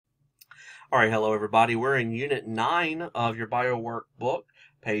All right, hello everybody. We're in Unit 9 of your Biowork book,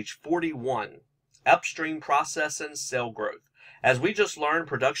 page 41, Upstream Process and Cell Growth. As we just learned,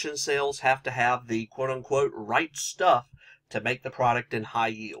 production cells have to have the quote-unquote right stuff to make the product in high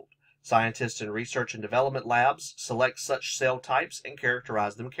yield. Scientists in research and development labs select such cell types and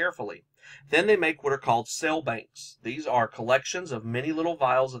characterize them carefully. Then they make what are called cell banks. These are collections of many little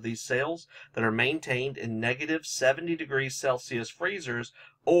vials of these cells that are maintained in negative 70 degrees Celsius freezers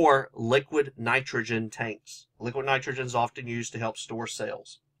or liquid nitrogen tanks. Liquid nitrogen is often used to help store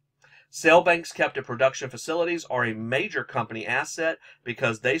cells. Cell banks kept at production facilities are a major company asset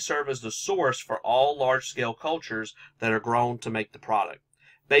because they serve as the source for all large-scale cultures that are grown to make the product.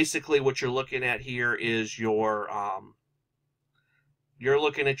 Basically, what you're looking at here is you're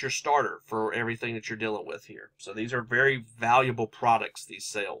looking at your starter for everything that you're dealing with here. So these are very valuable products, these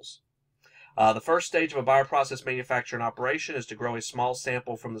cells. The first stage of a bioprocess manufacturing operation is to grow a small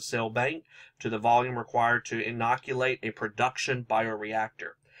sample from the cell bank to the volume required to inoculate a production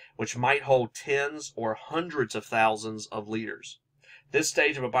bioreactor, which might hold tens or hundreds of thousands of liters. This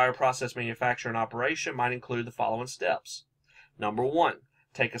stage of a bioprocess manufacturing operation might include the following steps. Number 1,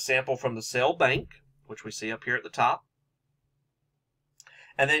 take a sample from the cell bank, which we see up here at the top,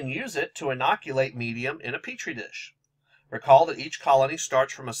 and then use it to inoculate medium in a petri dish. Recall that each colony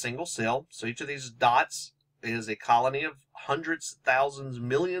starts from a single cell, so each of these dots is a colony of hundreds, thousands,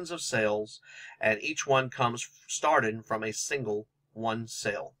 millions of cells, and each one comes started from a single one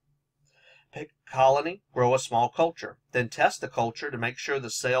cell. Pick a colony, grow a small culture, then test the culture to make sure the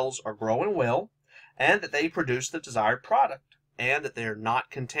cells are growing well and that they produce the desired product and that they are not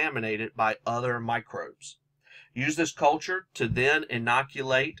contaminated by other microbes. Use this culture to then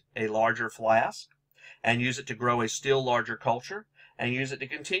inoculate a larger flask, and use it to grow a still larger culture, and use it to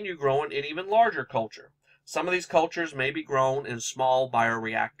continue growing an even larger culture. Some of these cultures may be grown in small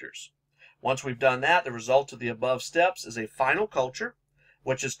bioreactors. Once we've done that, the result of the above steps is a final culture,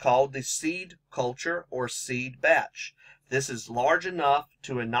 which is called the seed culture or seed batch. This is large enough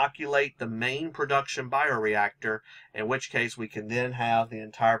to inoculate the main production bioreactor, in which case we can then have the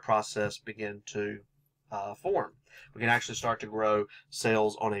entire process begin to form. We can actually start to grow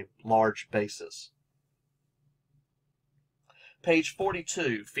cells on a large basis. Page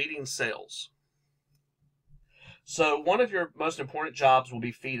 42, feeding cells. So one of your most important jobs will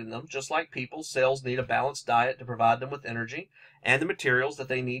be feeding them. Just like people, cells need a balanced diet to provide them with energy and the materials that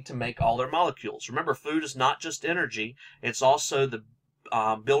they need to make all their molecules. Remember, food is not just energy, it's also the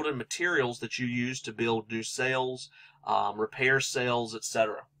building materials that you use to build new cells, repair cells,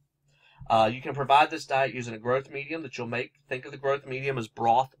 etc. You can provide this diet using a growth medium that you'll make. Think of the growth medium as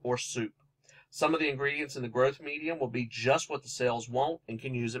broth or soup. Some of the ingredients in the growth medium will be just what the cells want and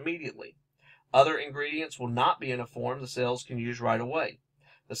can use immediately. Other ingredients will not be in a form the cells can use right away.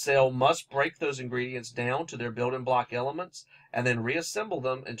 The cell must break those ingredients down to their building block elements and then reassemble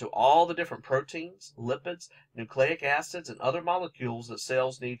them into all the different proteins, lipids, nucleic acids, and other molecules that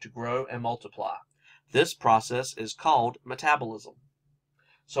cells need to grow and multiply. This process is called metabolism.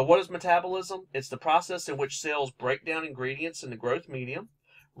 So what is metabolism? It's the process in which cells break down ingredients in the growth medium,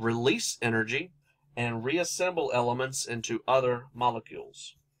 release energy, and reassemble elements into other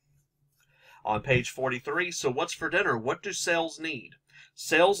molecules. On page 43, so what's for dinner? What do cells need?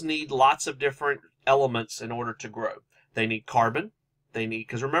 Cells need lots of different elements in order to grow. They need carbon.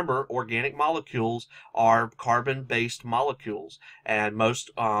 Because remember, organic molecules are carbon-based molecules, and most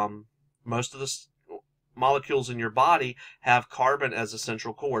of the molecules in your body have carbon as a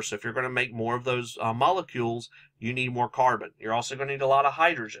central core. So if you're going to make more of those molecules, you need more carbon. You're also going to need a lot of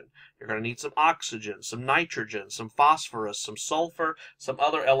hydrogen. You're going to need some oxygen, some nitrogen, some phosphorus, some sulfur, some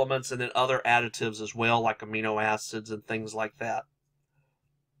other elements, and then other additives as well, like amino acids and things like that.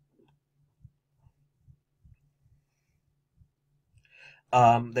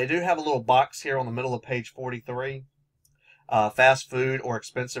 They do have a little box here on the middle of page 43. Fast food or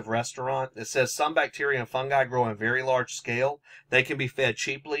expensive restaurant. It says some bacteria and fungi grow on a very large scale. They can be fed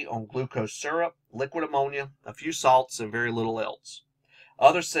cheaply on glucose syrup, liquid ammonia, a few salts, and very little else.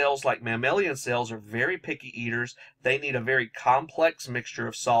 Other cells, like mammalian cells, are very picky eaters. They need a very complex mixture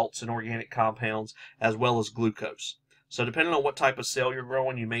of salts and organic compounds as well as glucose. So depending on what type of cell you're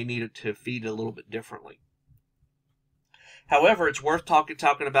growing, you may need it to feed it a little bit differently. However, it's worth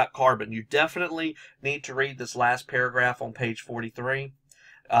talking about carbon. You definitely need to read this last paragraph on page 43.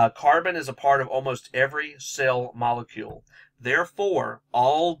 Carbon is a part of almost every cell molecule. Therefore,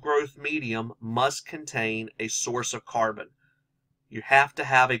 all growth medium must contain a source of carbon. You have to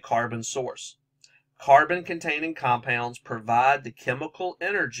have a carbon source. Carbon-containing compounds provide the chemical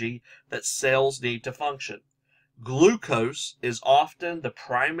energy that cells need to function. Glucose is often the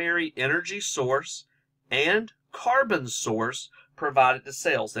primary energy source and carbon source provided to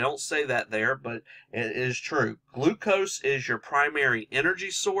cells. They don't say that there, but it is true. Glucose is your primary energy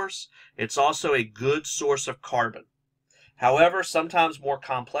source. It's also a good source of carbon. However, sometimes more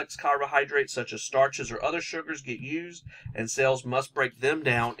complex carbohydrates such as starches or other sugars get used, and cells must break them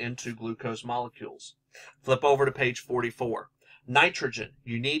down into glucose molecules. Flip over to page 44. Nitrogen.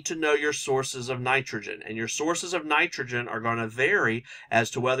 You need to know your sources of nitrogen, and your sources of nitrogen are going to vary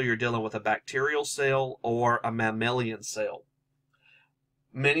as to whether you're dealing with a bacterial cell or a mammalian cell.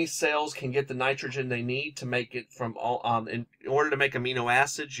 Many cells can get the nitrogen they need to make it from all. In order to make amino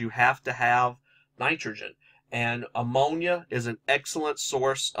acids, you have to have nitrogen, and ammonia is an excellent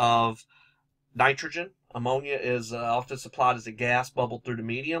source of nitrogen. Ammonia is often supplied as a gas bubbled through the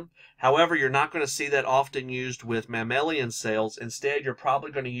medium. However, you're not going to see that often used with mammalian cells. Instead, you're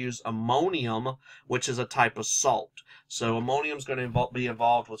probably going to use ammonium, which is a type of salt. So ammonium is going to be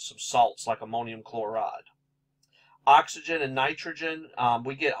involved with some salts like ammonium chloride. Oxygen and nitrogen,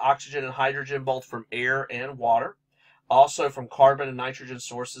 we get oxygen and hydrogen both from air and water. Also from carbon and nitrogen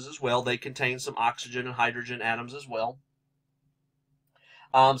sources as well. They contain some oxygen and hydrogen atoms as well.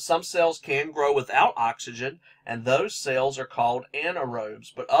 Some cells can grow without oxygen, and those cells are called anaerobes,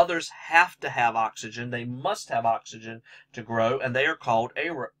 but others have to have oxygen. They must have oxygen to grow, and they are called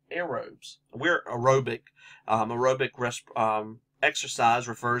aerobes. We're aerobic. Exercise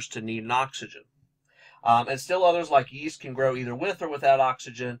refers to needing oxygen. And still others like yeast can grow either with or without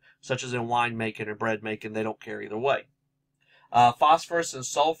oxygen, such as in wine making or bread making. They don't care either way. Phosphorus and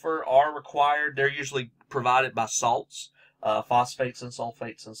sulfur are required. They're usually provided by salts. Phosphates and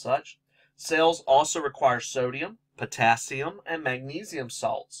sulfates and such. Cells also require sodium, potassium, and magnesium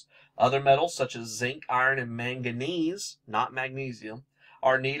salts. Other metals such as zinc, iron, and manganese, not magnesium,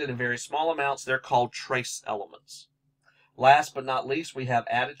 are needed in very small amounts. They're called trace elements. Last but not least, we have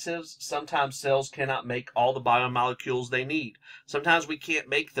additives. Sometimes cells cannot make all the biomolecules they need. Sometimes we can't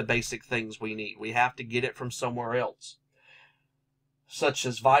make the basic things we need. We have to get it from somewhere else, such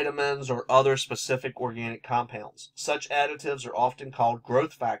as vitamins or other specific organic compounds. Such additives are often called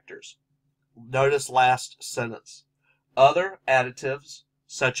growth factors. Notice last sentence. Other additives,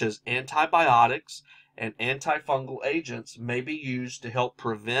 such as antibiotics and antifungal agents, may be used to help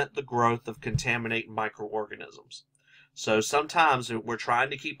prevent the growth of contaminating microorganisms. So sometimes we're trying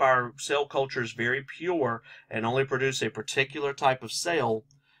to keep our cell cultures very pure and only produce a particular type of cell.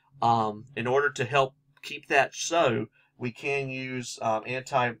 In order to help keep that so, we can use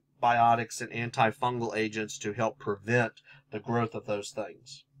antibiotics and antifungal agents to help prevent the growth of those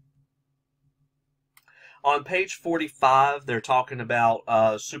things. On page 45, they're talking about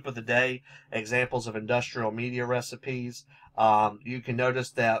soup of the day, examples of industrial media recipes. You can notice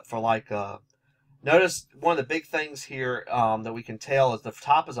that for notice one of the big things here that we can tell is the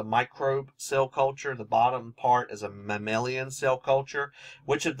top is a microbe cell culture, the bottom part is a mammalian cell culture.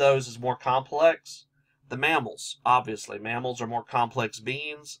 Which of those is more complex? The mammals, obviously. Mammals are more complex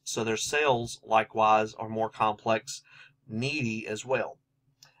beings, so their cells, likewise, are more complex, needy as well.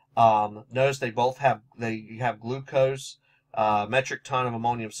 Notice you have glucose, metric ton of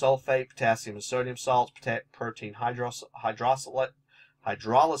ammonium sulfate, potassium and sodium salts, protein hydrolysates,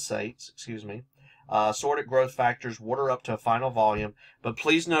 sorted growth factors, water up to a final volume. But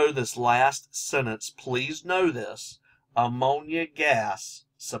please know this last sentence. Please know this. Ammonia gas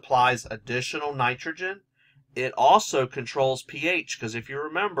supplies additional nitrogen. It also controls pH, because if you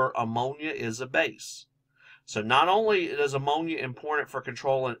remember, ammonia is a base. So not only is ammonia important for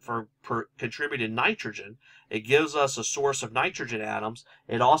contributing nitrogen, it gives us a source of nitrogen atoms.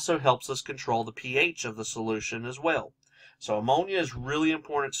 It also helps us control the pH of the solution as well. So ammonia is really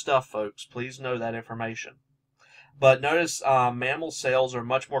important stuff, folks. Please know that information. But notice mammal cells are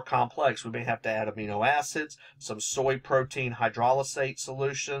much more complex. We may have to add amino acids, some soy protein hydrolysate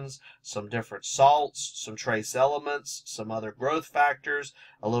solutions, some different salts, some trace elements, some other growth factors,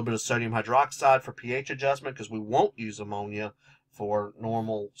 a little bit of sodium hydroxide for pH adjustment, because we won't use ammonia for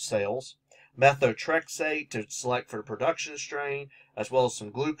normal cells. Methotrexate to select for the production strain, as well as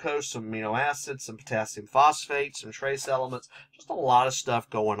some glucose, some amino acids, some potassium phosphate, some trace elements. Just a lot of stuff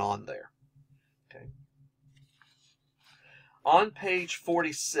going on there. Okay. On page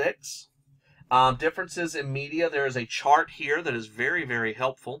 46, differences in media, there is a chart here that is very, very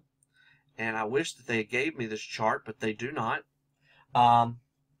helpful. And I wish that they gave me this chart, but they do not.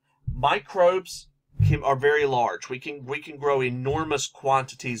 Microbes are very large. We can grow enormous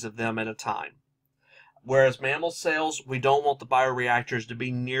quantities of them at a time. Whereas mammal cells, we don't want the bioreactors to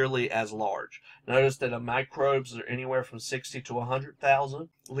be nearly as large. Notice that microbes are anywhere from 60 to 100,000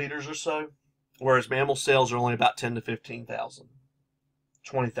 liters or so. whereas mammal cells are only about 10 to 15,000.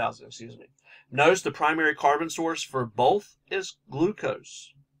 20,000, excuse me. Notice the primary carbon source for both is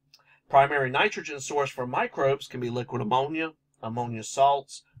glucose. Primary nitrogen source for microbes can be liquid ammonia, ammonia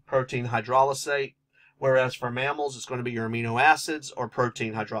salts, protein hydrolysate, whereas for mammals it's going to be your amino acids or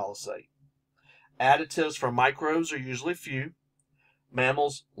protein hydrolysate. Additives for microbes are usually few.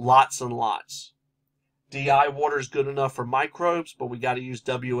 Mammals, lots and lots. DI water is good enough for microbes, but we got to use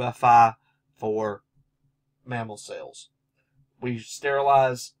WFI for mammal cells. We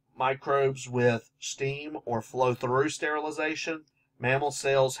sterilize microbes with steam or flow-through sterilization. Mammal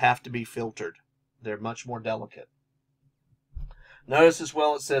cells have to be filtered. They're much more delicate. Notice as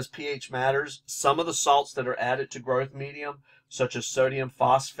well it says pH matters. Some of the salts that are added to growth medium, such as sodium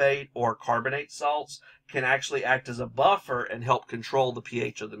phosphate or carbonate salts, can actually act as a buffer and help control the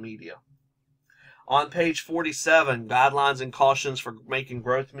pH of the media. On page 47, guidelines and cautions for making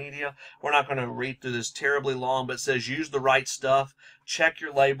growth media. We're not going to read through this terribly long, but it says use the right stuff. Check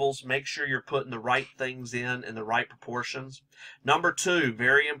your labels. Make sure you're putting the right things in the right proportions. Number 2,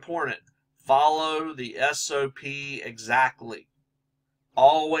 very important, follow the SOP exactly.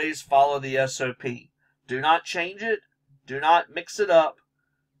 Always follow the SOP. Do not change it. Do not mix it up.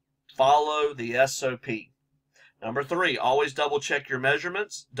 Follow the SOP. Number 3, always double check your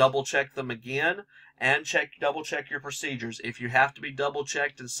measurements, double check them again, and double check your procedures. If you have to be double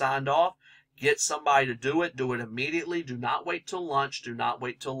checked and signed off, get somebody to do it immediately. Do not wait till lunch, do not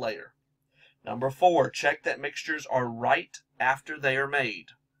wait till later. Number 4, check that mixtures are right after they are made.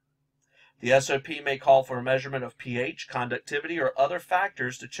 The SOP may call for a measurement of pH, conductivity, or other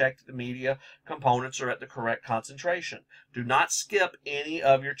factors to check that the media components are at the correct concentration. Do not skip any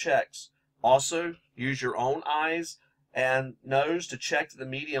of your checks. Also, use your own eyes and nose to check that the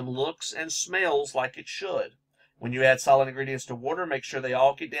medium looks and smells like it should. When you add solid ingredients to water, make sure they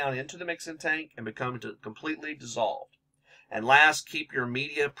all get down into the mixing tank and become completely dissolved. And last, keep your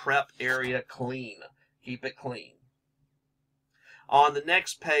media prep area clean. Keep it clean. On the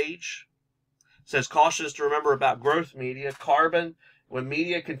next page, it says cautions to remember about growth media. Carbon, when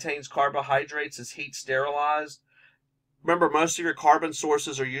media contains carbohydrates, is heat sterilized. Remember, most of your carbon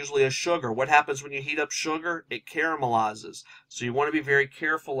sources are usually a sugar. What happens when you heat up sugar? It caramelizes. So you want to be very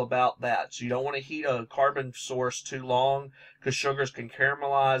careful about that. So you don't want to heat a carbon source too long because sugars can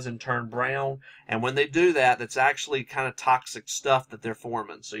caramelize and turn brown. And when they do that, that's actually kind of toxic stuff that they're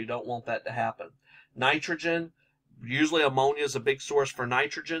forming. So you don't want that to happen. Nitrogen, usually ammonia is a big source for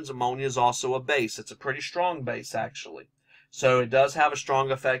nitrogens. Ammonia is also a base. It's a pretty strong base, actually. So it does have a strong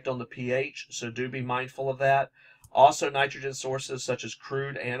effect on the pH. So do be mindful of that. Also, nitrogen sources such as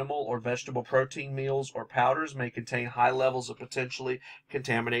crude animal or vegetable protein meals or powders may contain high levels of potentially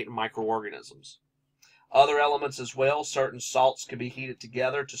contaminating microorganisms. Other elements as well, certain salts can be heated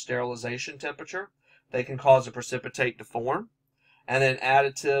together to sterilization temperature. They can cause a precipitate to form. And then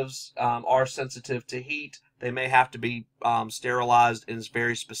additives are sensitive to heat. They may have to be sterilized in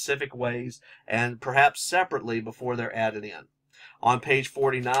very specific ways and perhaps separately before they're added in. On page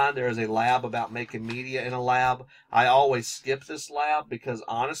 49, there is a lab about making media in a lab. I always skip this lab because,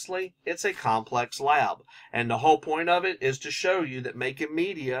 honestly, it's a complex lab. And the whole point of it is to show you that making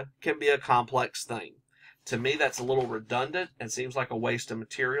media can be a complex thing. To me, that's a little redundant and seems like a waste of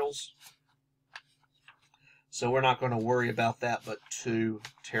materials. So we're not going to worry about that but too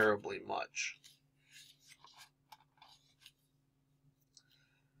terribly much.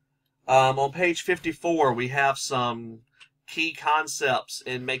 On page 54, we have some key concepts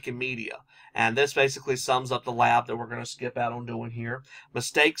in making media, and this basically sums up the lab that we're going to skip out on doing here.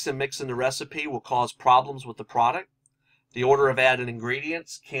 Mistakes in mixing the recipe will cause problems with the product. The order of added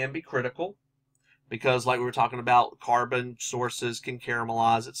ingredients can be critical because, like we were talking about, carbon sources can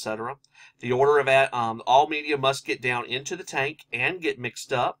caramelize, etc. The order of all media must get down into the tank and get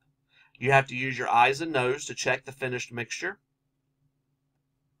mixed up. You have to use your eyes and nose to check the finished mixture.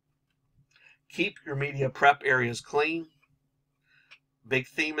 Keep your media prep areas clean. Big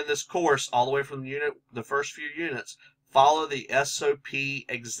theme in this course, all the way from the first few units, follow the SOP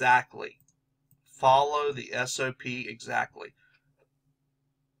exactly. Follow the SOP exactly.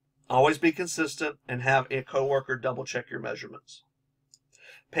 Always be consistent and have a coworker double check your measurements.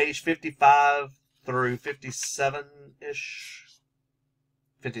 Page 55 through 57-ish.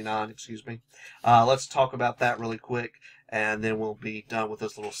 59, excuse me. Let's talk about that really quick, and then we'll be done with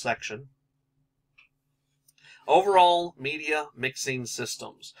this little section. Overall media mixing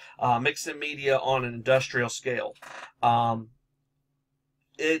systems. Mixing media on an industrial scale.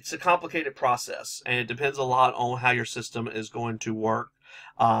 It's a complicated process, and it depends a lot on how your system is going to work.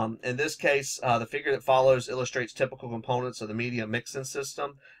 In this case, the figure that follows illustrates typical components of the media mixing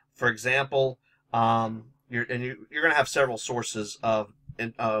system. For example, You're going to have several sources of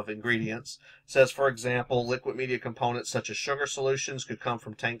ingredients. It says, for example, liquid media components such as sugar solutions could come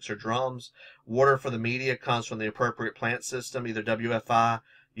from tanks or drums. Water for the media comes from the appropriate plant system, either WFI,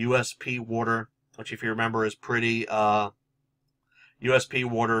 USP water, which if you remember is pretty, USP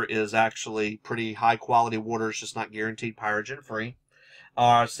water is actually pretty high quality water. It's just not guaranteed pyrogen free.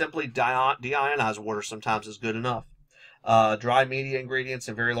 Simply deionized water sometimes is good enough. Dry media ingredients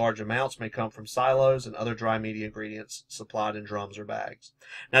in very large amounts may come from silos and other dry media ingredients supplied in drums or bags.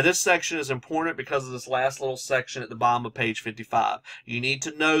 Now this section is important because of this last little section at the bottom of page 55. You need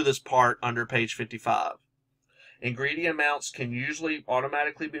to know this part under page 55. Ingredient amounts can usually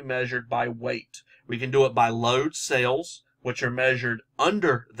automatically be measured by weight. We can do it by load cells, which are measured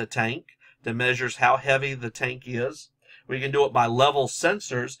under the tank, that measures how heavy the tank is. We can do it by level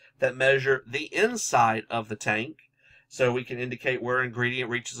sensors that measure the inside of the tank, so we can indicate where an ingredient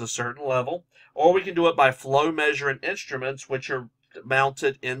reaches a certain level. Or we can do it by flow measuring instruments, which are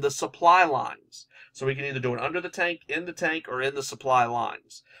mounted in the supply lines. So we can either do it under the tank, in the tank, or in the supply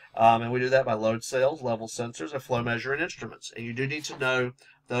lines. And we do that by load cells, level sensors, and flow measuring instruments. And you do need to know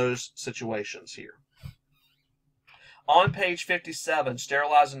those situations here. On page 57,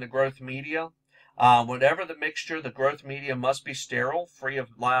 sterilizing the growth media. Whenever the mixture, the growth media must be sterile, free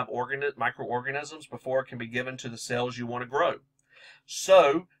of live microorganisms before it can be given to the cells you want to grow.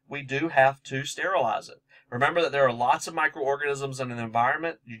 So we do have to sterilize it. Remember that there are lots of microorganisms in an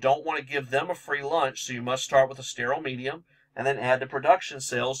environment. You don't want to give them a free lunch, so you must start with a sterile medium and then add the production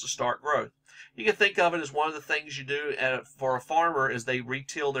cells to start growth. You can think of it as one of the things you do for a farmer is they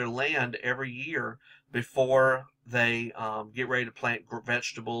retill their land every year before they get ready to plant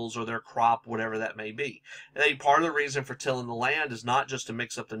vegetables or their crop, whatever that may be. And part of the reason for tilling the land is not just to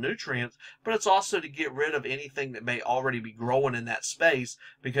mix up the nutrients, but it's also to get rid of anything that may already be growing in that space,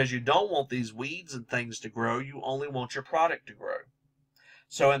 because you don't want these weeds and things to grow. You only want your product to grow.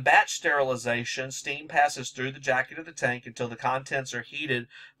 So in batch sterilization, steam passes through the jacket of the tank until the contents are heated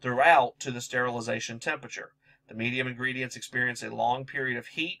throughout to the sterilization temperature. The medium ingredients experience a long period of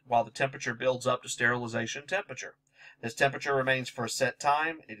heat while the temperature builds up to sterilization temperature. This temperature remains for a set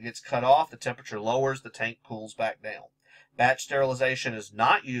time. It gets cut off, the temperature lowers, the tank cools back down. Batch sterilization is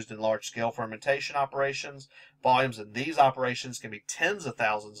not used in large-scale fermentation operations. Volumes in these operations can be tens of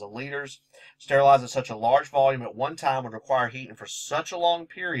thousands of liters. Sterilizing such a large volume at one time would require heating for such a long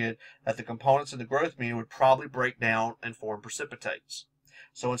period that the components in the growth media would probably break down and form precipitates.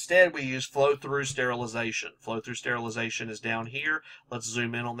 So instead we use flow-through sterilization. Flow-through sterilization is down here. Let's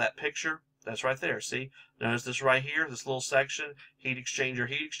zoom in on that picture. That's right there. See? Notice this right here, this little section, heat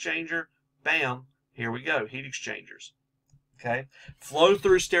exchanger, bam, here we go, heat exchangers. Okay?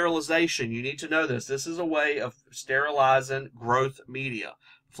 Flow-through sterilization, you need to know this. This is a way of sterilizing growth media.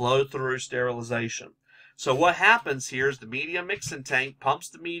 Flow-through sterilization. So what happens here is the media mixing tank pumps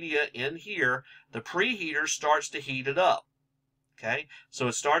the media in here. The preheater starts to heat it up. Okay, so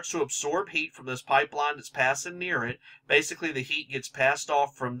it starts to absorb heat from this pipeline that's passing near it. Basically, the heat gets passed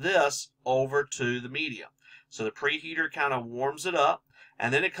off from this over to the media. So the preheater kind of warms it up,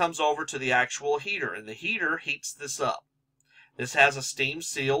 and then it comes over to the actual heater, and the heater heats this up. This has a steam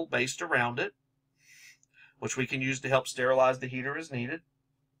seal based around it, which we can use to help sterilize the heater as needed.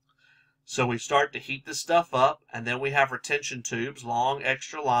 So we start to heat this stuff up, and then we have retention tubes, long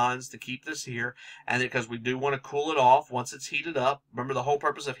extra lines to keep this here, and because we do want to cool it off once it's heated up. Remember, the whole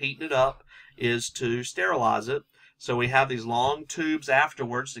purpose of heating it up is to sterilize it. So we have these long tubes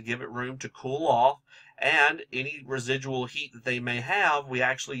afterwards to give it room to cool off, and any residual heat that they may have, we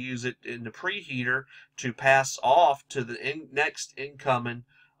actually use it in the preheater to pass off to the next incoming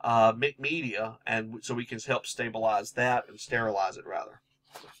media, and so we can help stabilize that and sterilize it rather.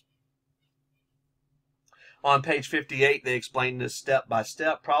 On page 58, they explain this step by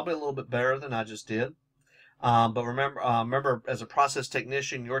step, probably a little bit better than I just did. But remember, as a process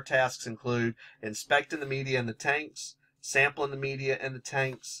technician, your tasks include inspecting the media in the tanks, sampling the media in the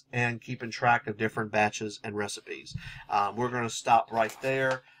tanks, and keeping track of different batches and recipes. We're going to stop right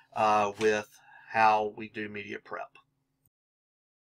there with how we do media prep.